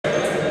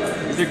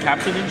their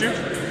captain injured?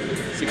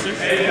 Sixers?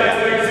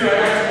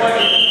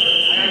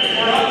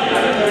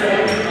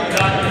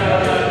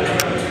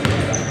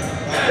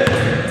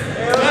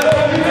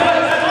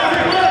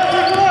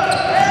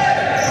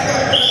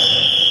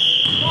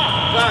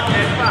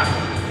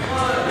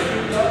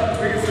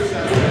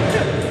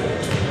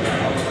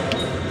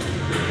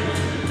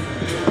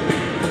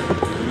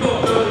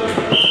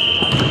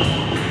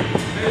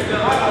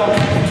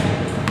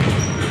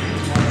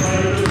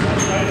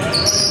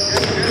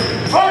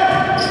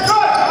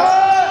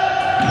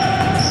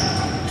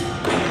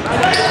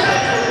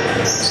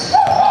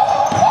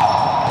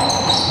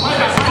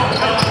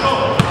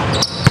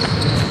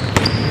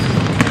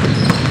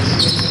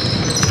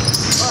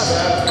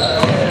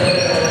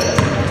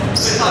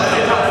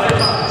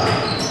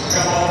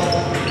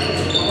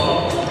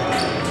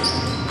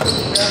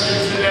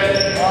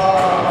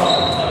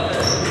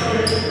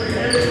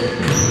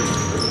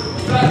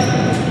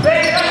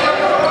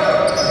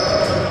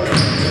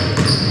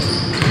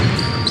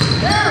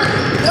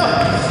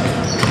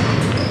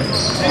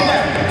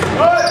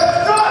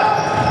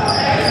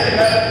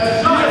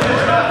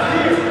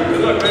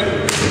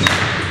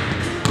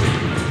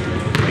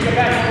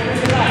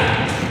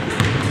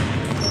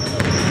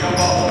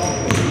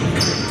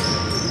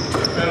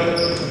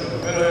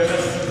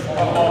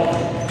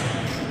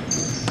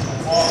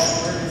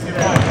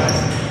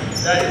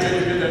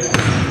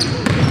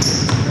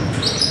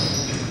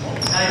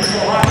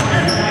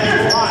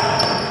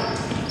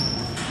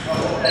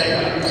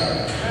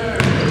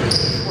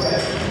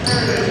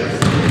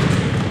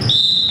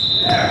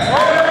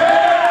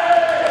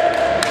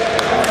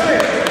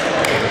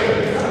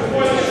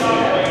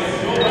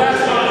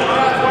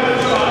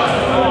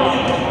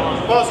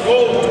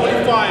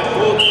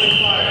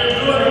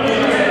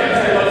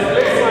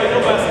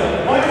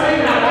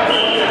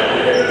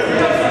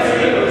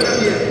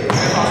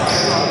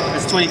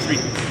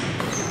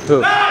 Who?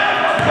 No,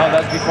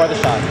 that's before the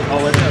shot.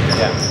 Oh, was it? Okay.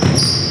 Yeah.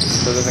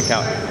 So it doesn't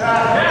count.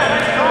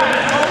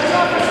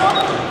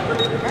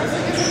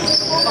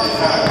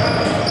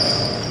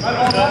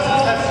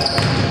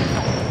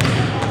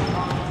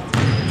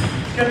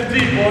 Get the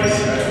deep, boys.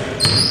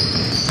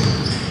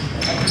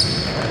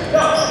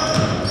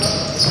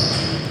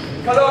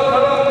 Cut up.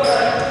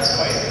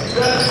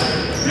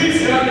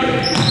 Peace,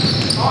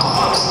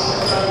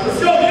 let's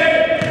go, Dave.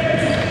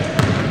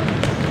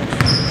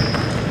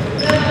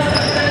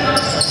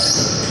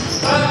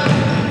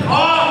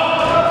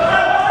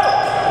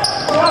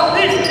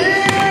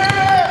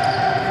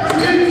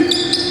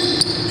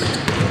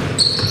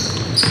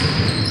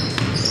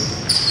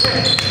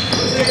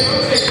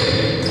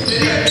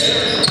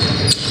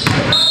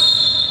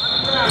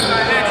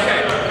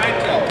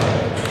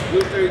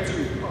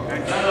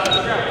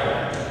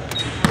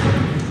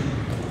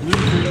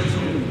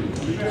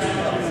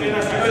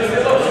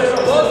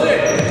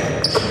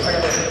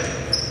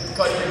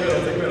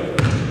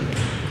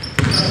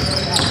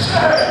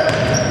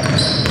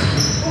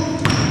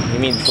 You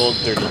mean gold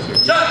 32?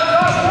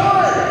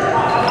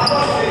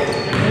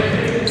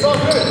 It's all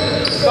good.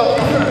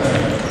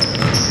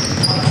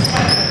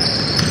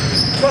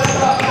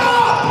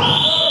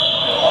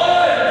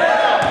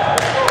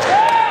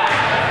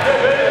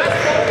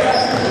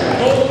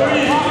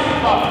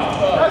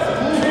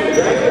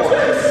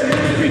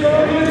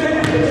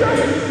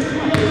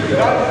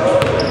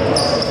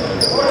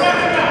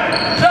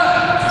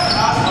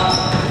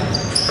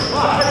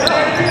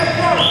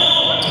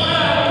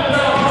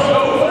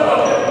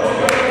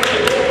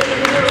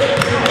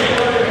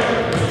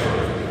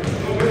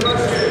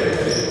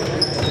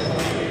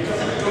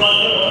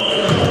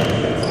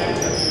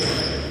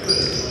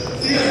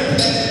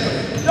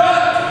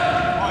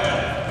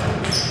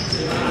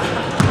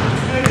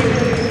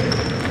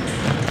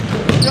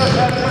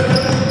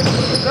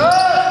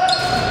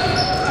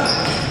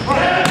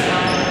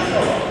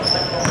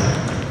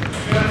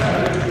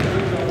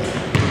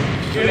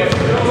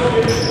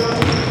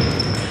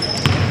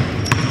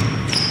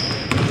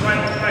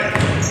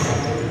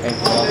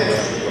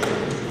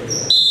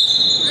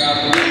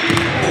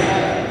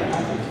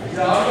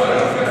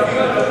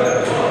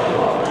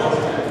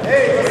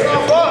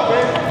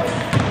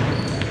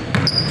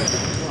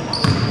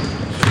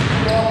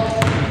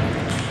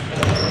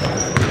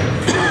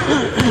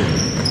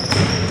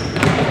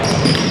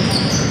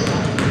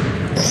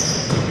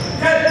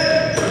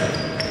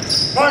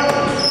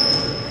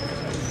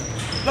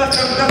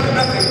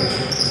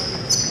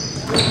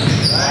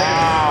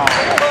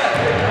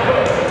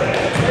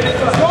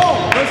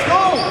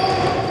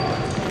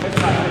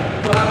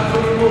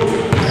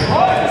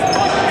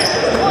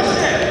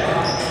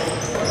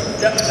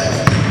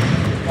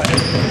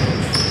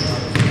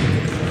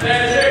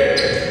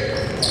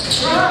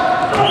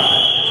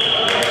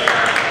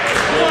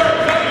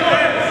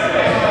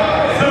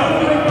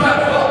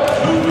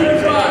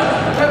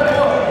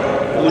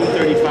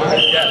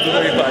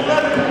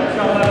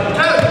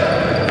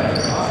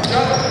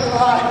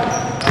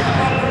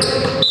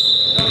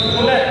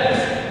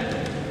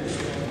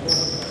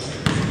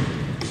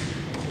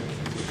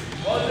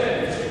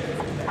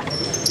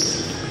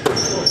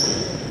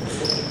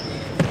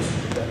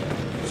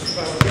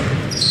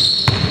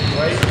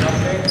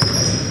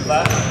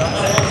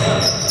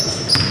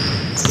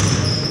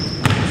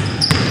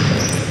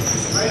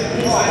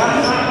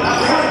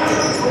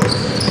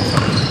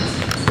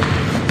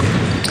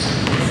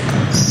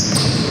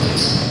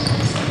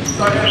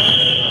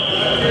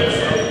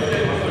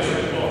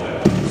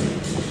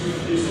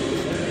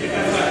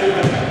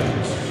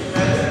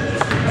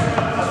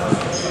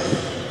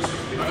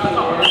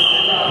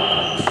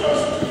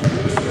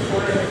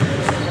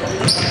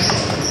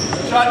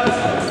 I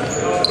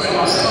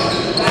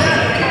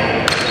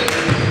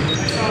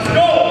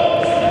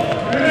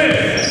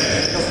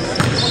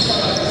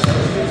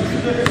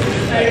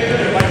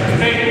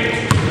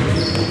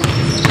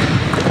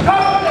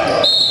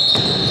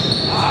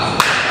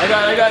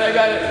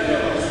got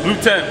it. Blue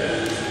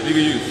 10. You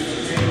can use.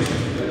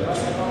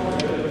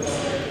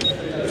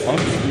 How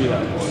much is 3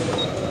 that?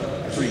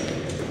 3.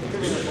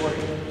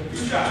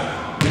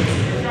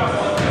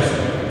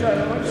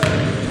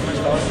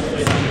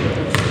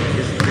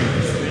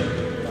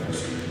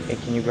 Hey,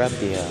 can you grab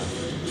the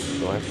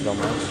door if you don't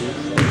mind, please?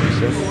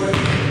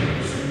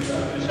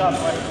 Good shot,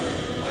 Mike.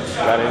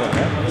 Got it in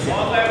there?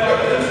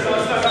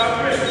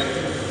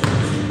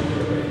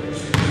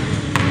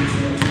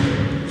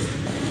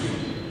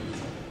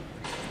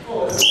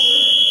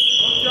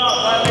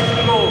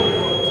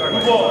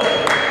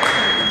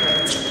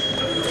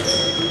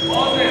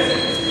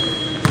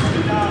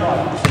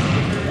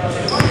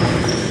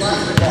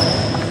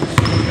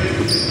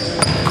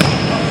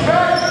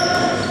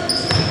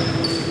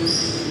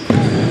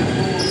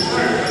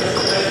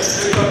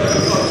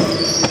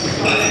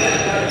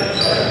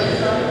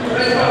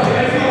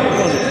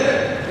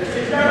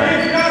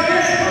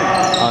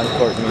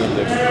 On-court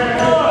music.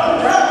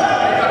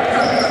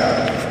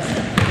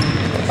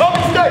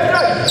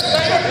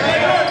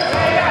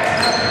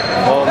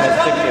 Oh, the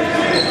Sixers.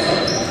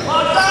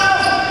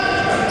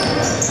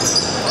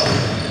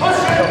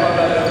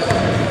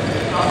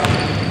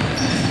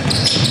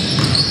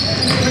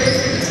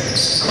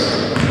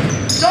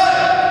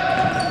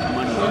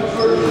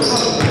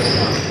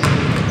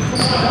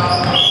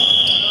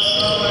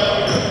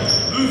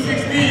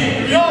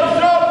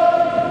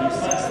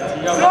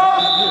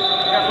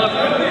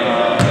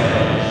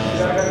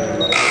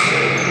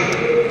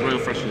 Royal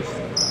Freshness.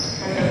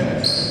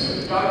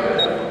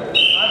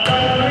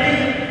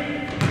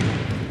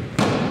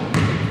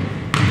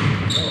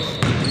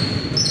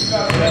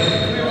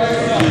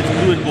 It's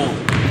blue and gold.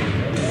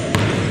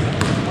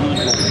 Blue and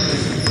gold.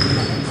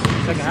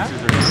 Second half?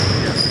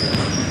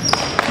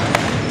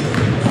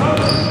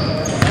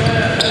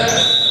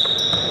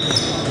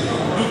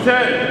 Blue 10.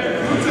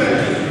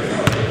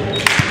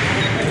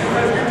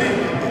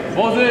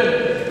 Ball's in.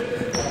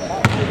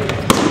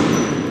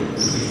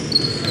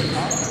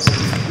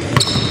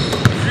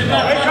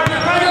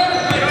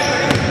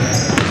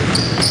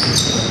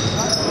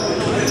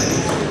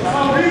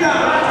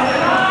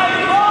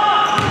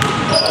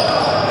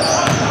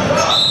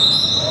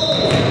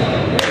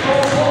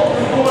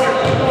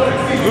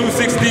 Blue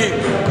 16.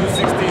 Blue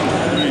 16.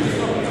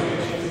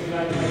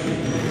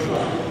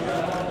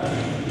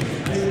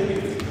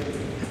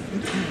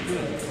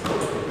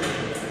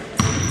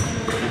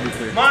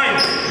 Mine.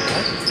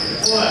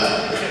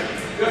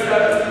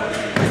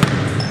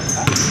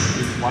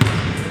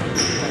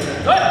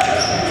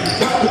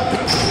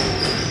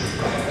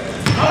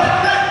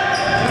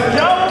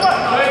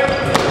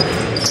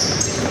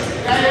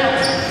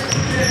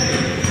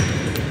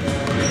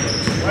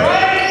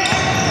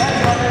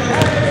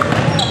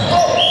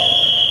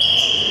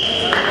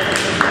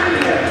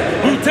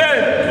 Blue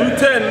 10. Blue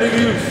 10. Nigga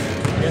use.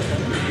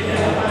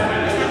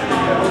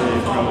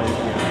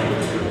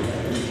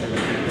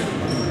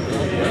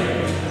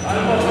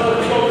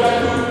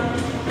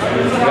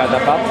 You got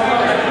that pop?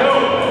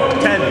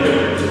 10.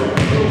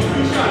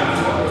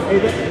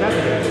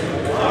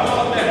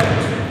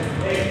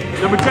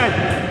 Number 10.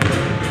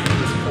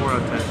 4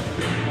 out of 10.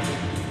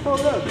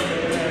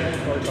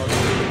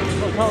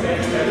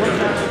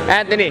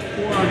 Anthony.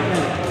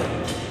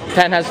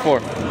 10 has 4.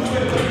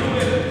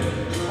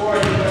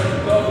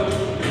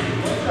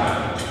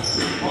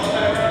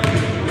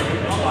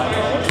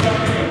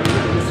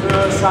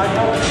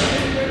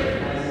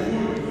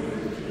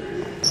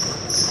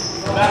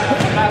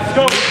 Let's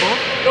go.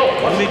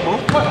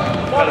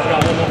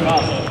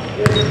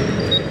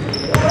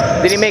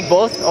 Did he make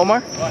both,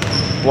 Omar?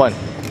 1.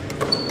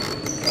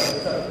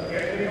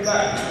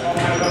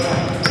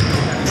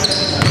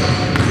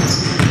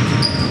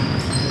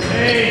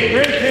 Hey,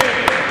 great hit.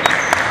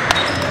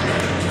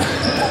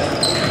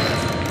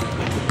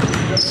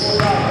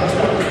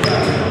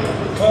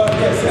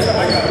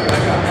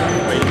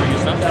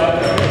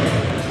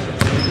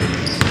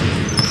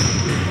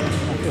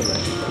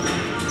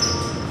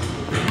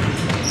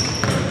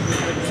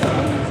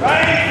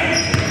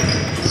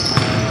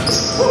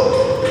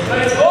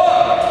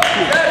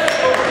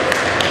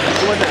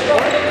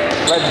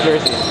 Red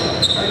jersey.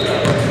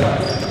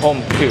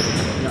 Home 2.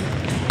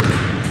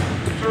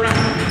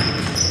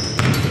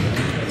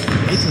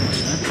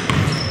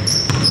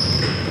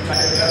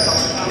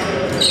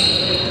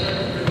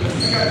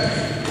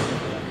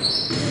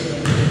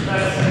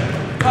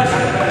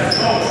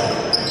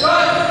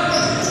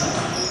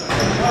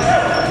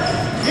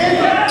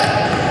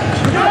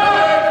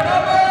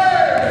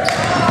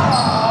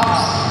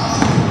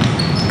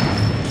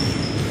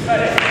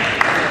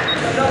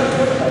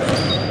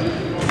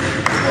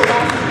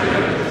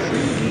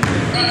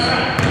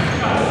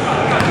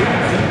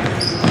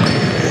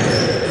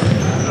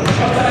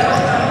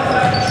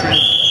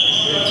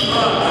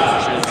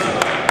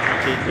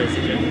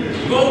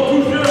 Go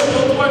 2-0,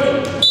 go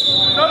 20.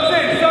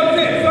 Something.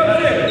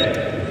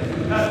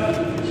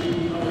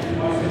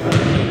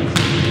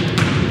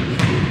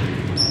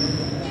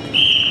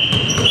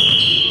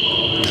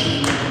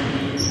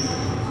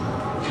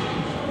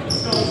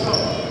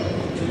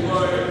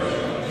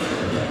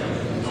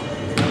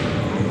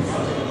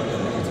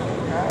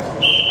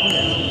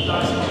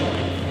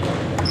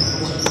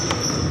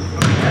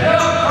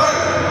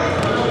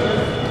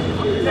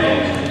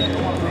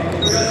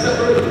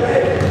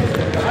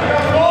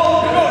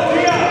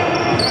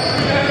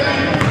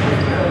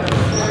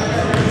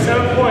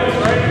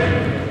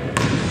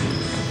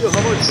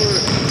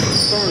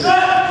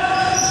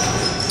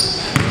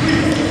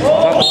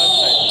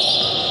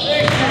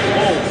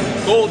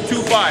 Gold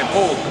 2-5,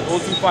 hold.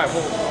 Gold 2-5,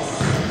 hold.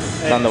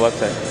 It's on the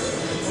website.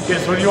 Okay,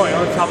 so what do you want? You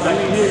want the top left?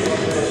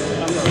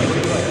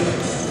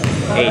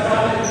 8.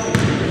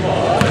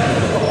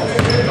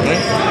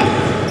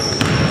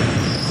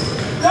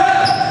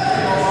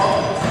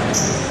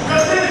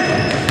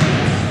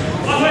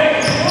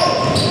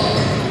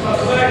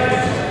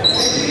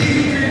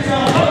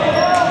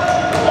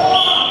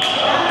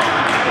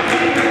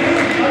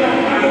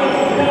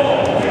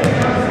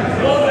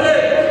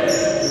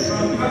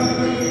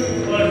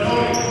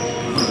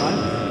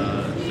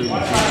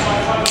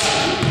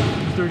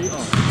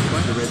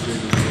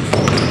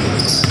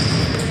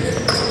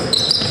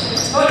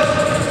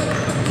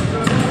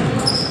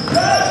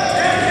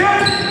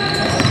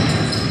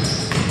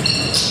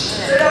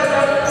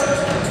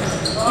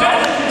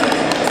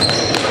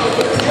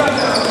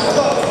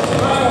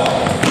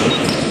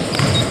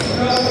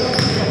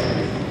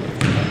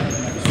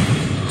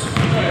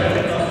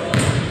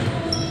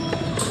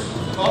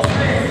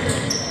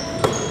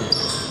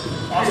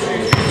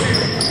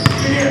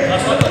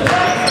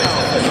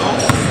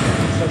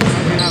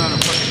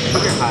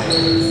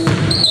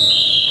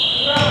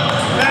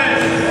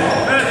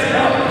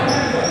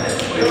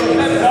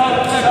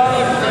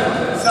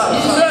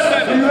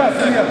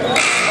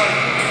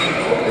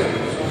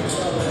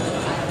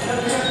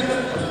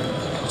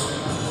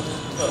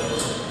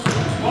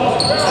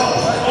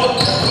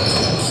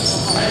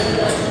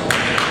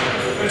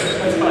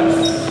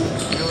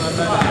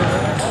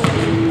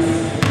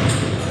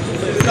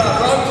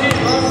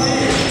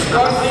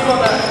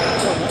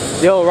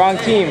 Yo, wrong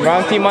team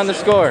on the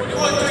score.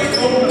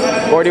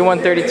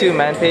 41-32,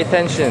 man, pay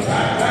attention.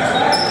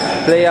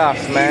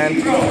 Playoffs,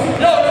 man.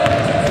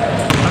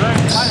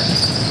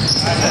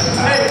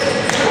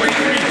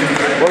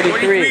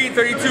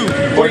 43-32.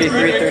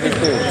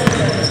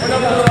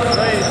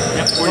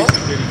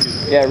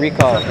 43-32. Yeah,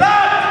 recall.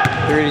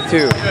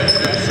 32.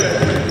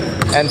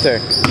 Enter.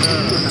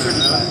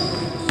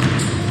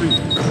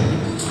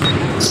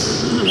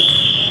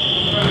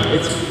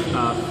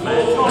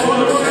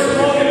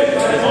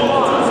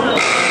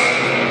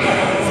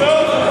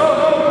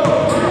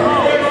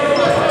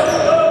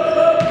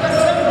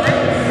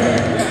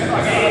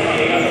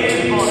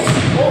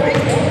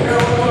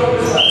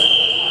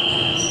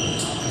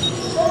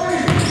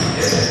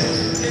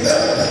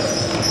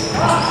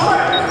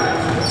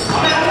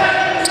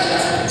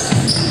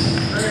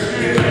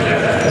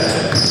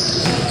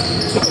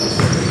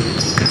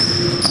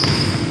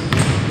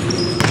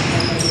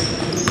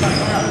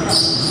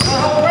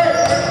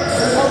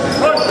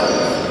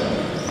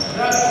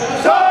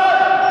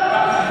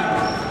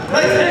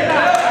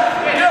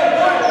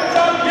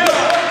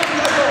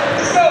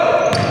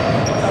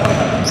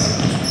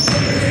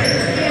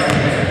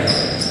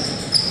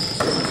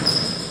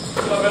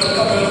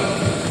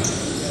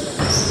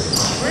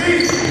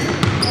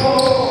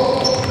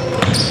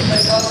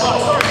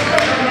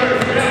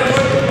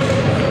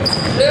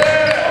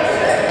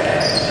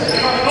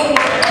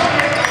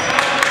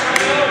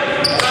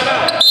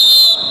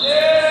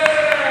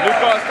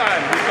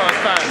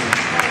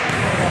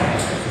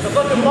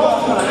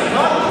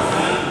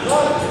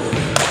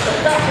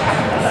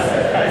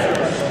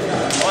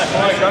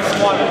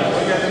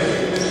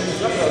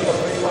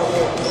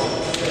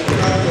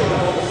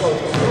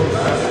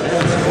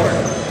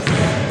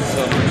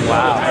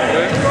 Wow.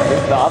 It's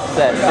the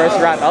upset. First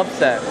round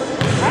upset.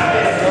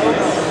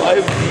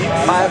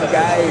 5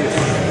 guys.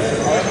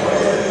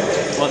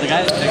 Well, the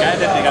guy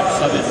that they got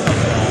subbed is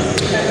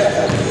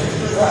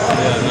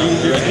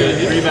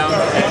rebound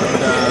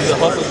and He's a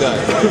hustle guy.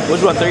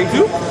 which one,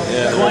 32?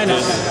 Yeah. Why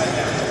not?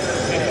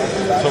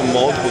 Some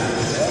multiple.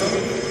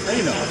 How do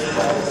you know?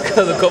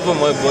 Because a couple of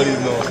my buddies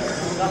know. A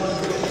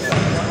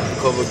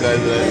couple of guys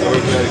that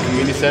work at the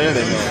community center,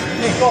 they know.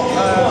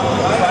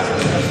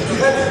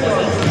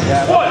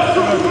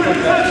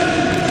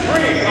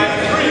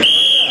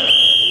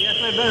 Yes,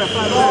 I better.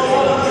 4.5.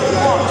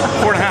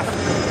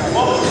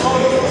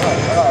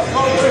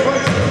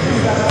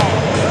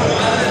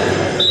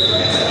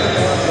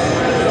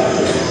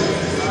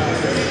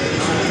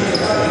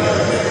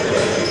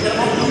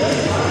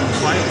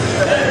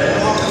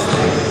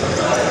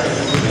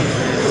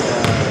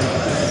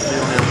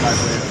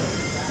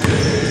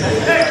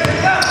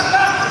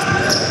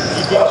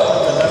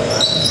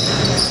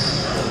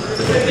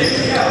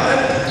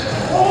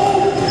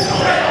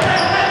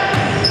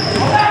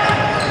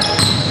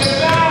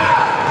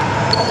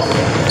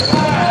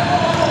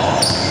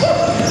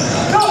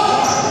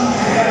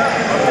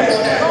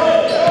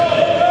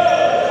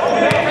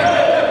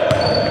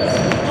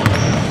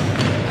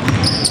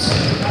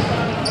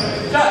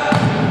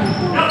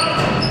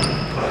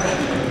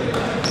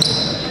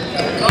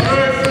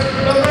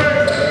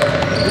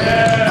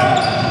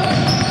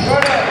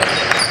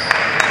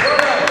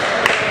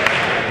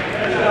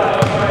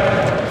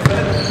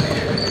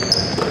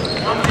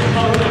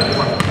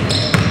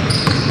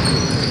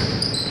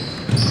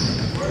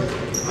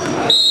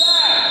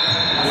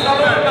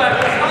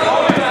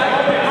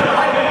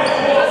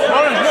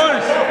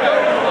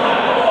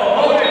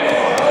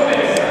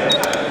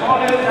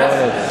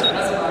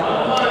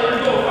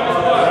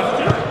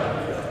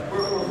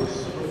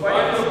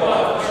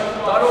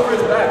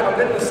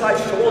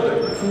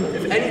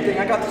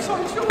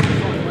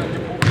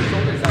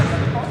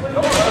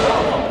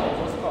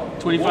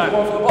 25.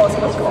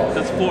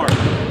 That's 4.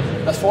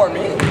 That's 4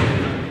 me.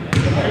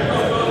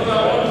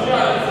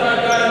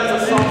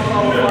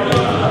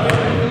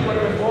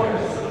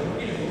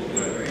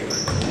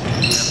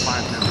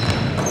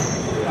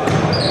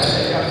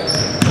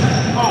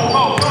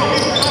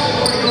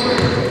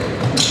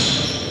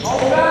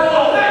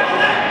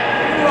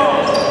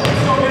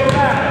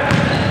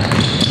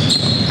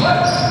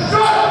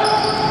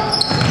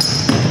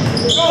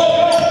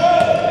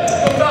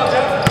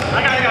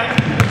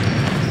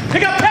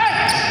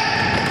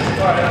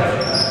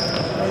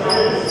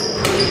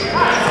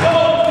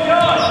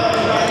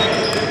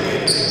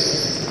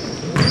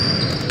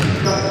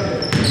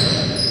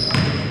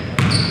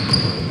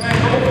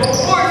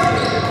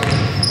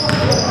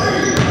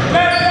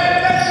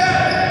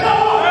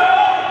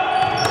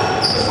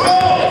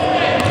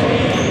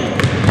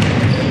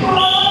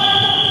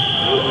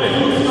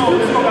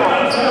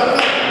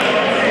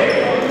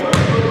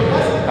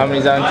 How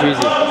many's on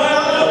Treasy?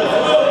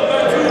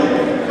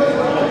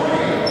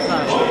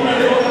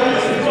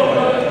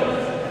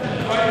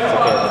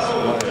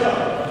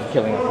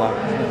 Killing the clock.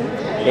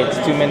 It's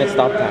 2 minutes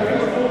stop time.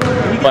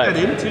 But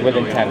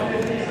within 10.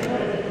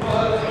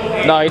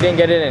 No, he didn't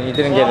get it in. He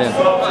didn't get it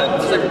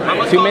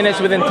in. 2 minutes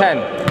within 10.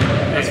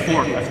 That's 4.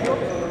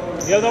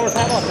 You have no more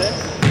time off, eh?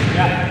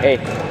 Yeah. Hey,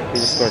 he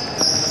just scored.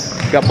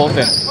 Got both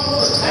in.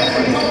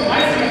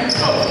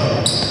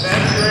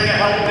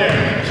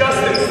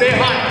 Justin, stay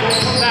high. Don't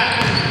come back.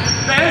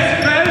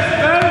 Fez.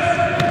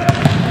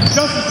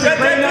 Justin, stay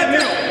right in that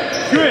middle.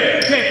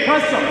 Good. Okay,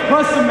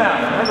 press him now.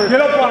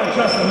 Get up on him,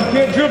 Justin. You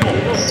can't dribble.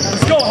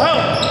 Let's go.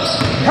 Help.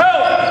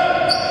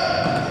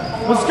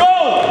 Let's go.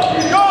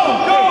 Go.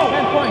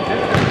 10 points.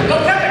 Go,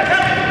 Kevin.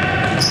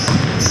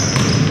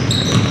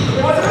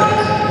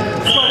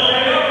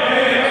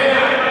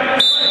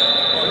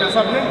 That's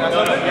something?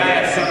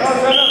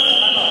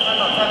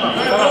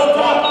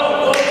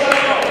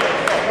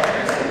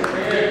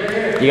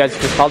 You guys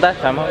just called that?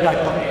 Timeout?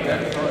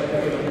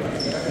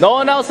 No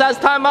one else has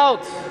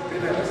timeouts!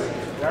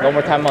 No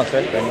more timeouts,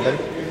 right? For anybody?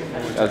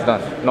 That's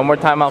done. No more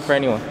timeout for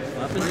anyone.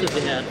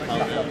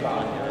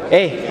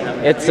 Hey,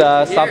 it's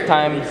stop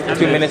time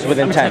 2 minutes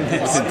within 10.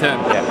 Within 10.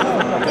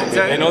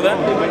 Yeah. They know that?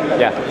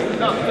 Yeah.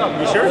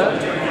 You sure?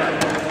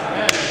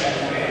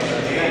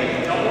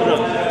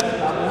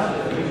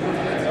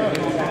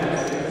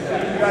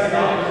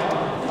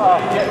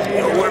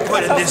 We're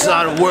putting this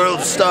on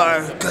World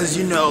Star because,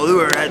 you know, we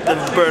were at the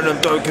Burnham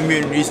Throw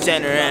Community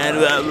Center and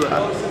blah,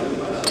 blah.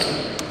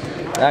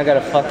 Now I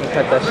gotta fucking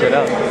cut that shit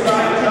out.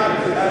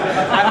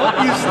 I hope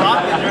you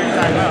stopped it during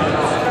timeout.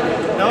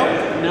 No?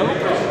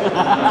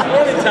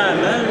 Running time,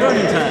 man.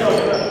 Running time.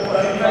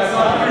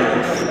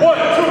 1,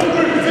 2,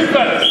 3,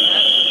 defense.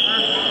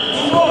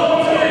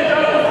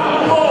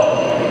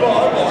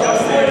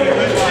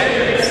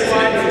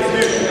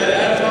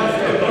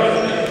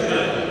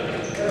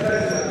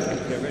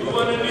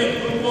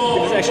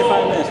 Extra 5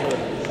 minutes for it.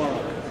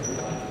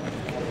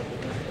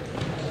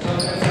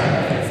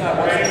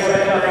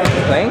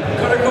 Playing?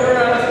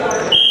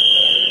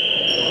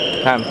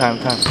 Time.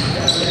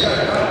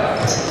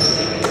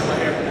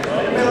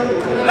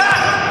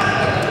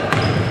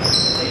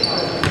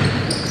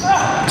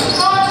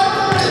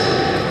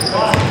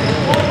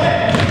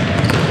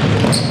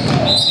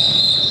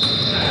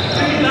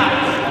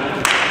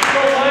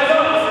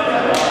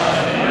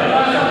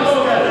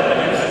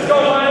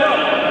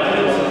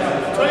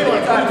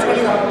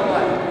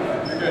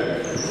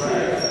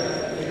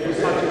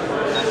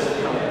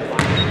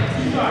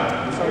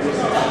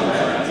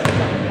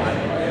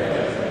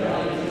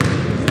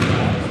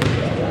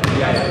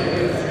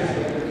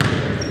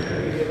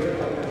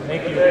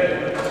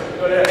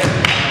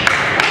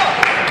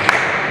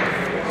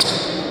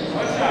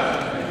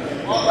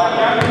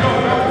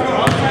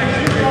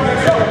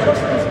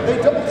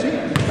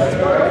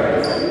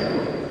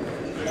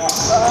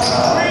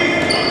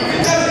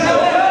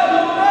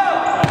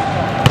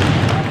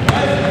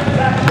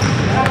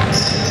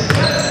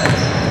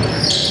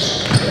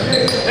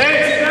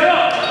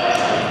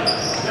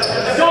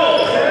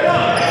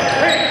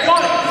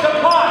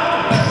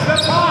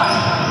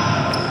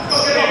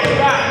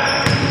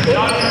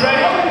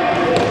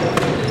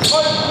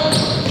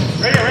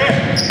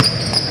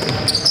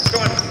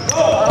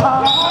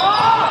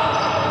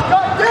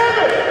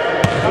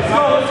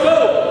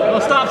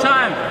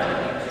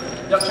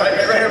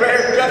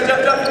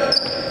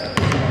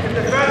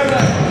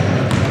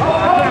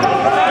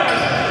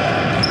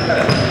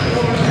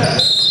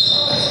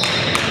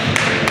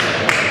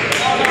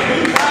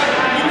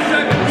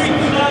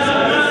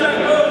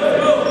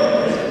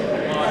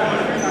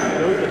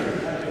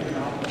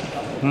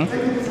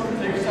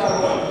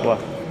 What?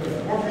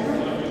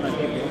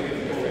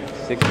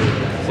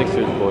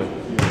 Sixers boy.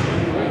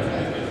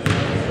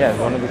 Yeah,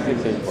 one of the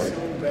Sixers boys.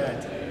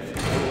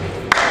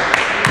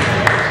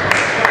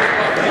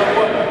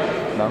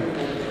 No?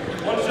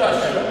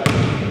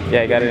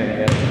 Yeah, I got it in.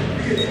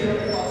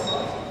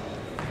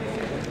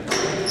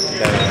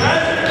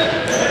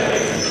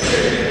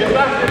 Get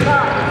back.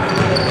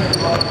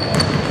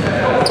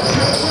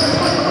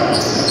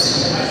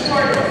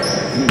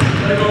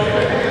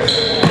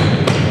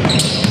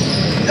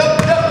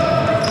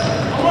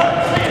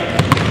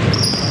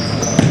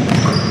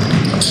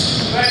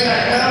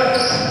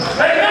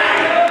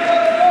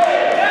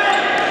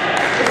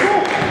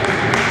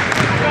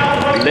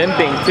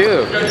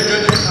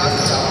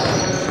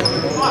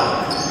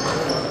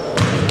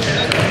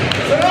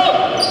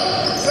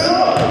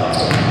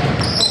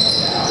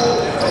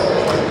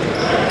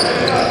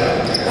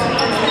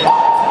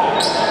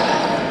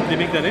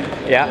 that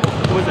it? Yeah.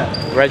 What was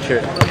that? Red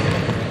shirt.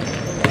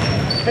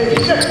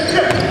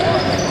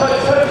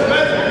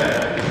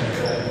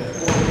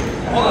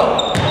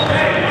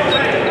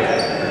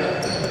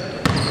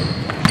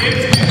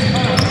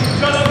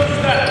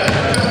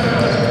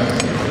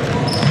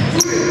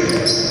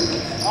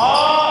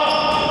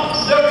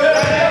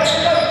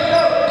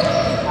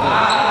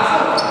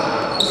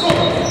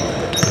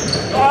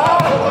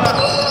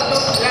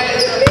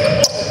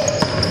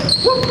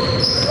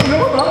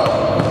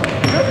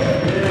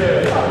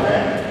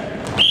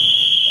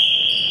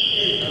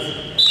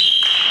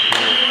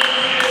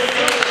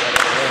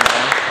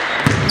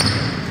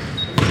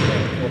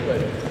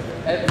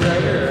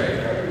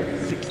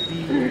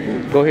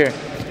 Go here.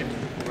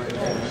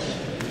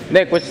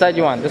 Nick, which side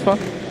you want? This one?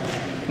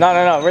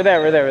 No, we're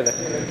there.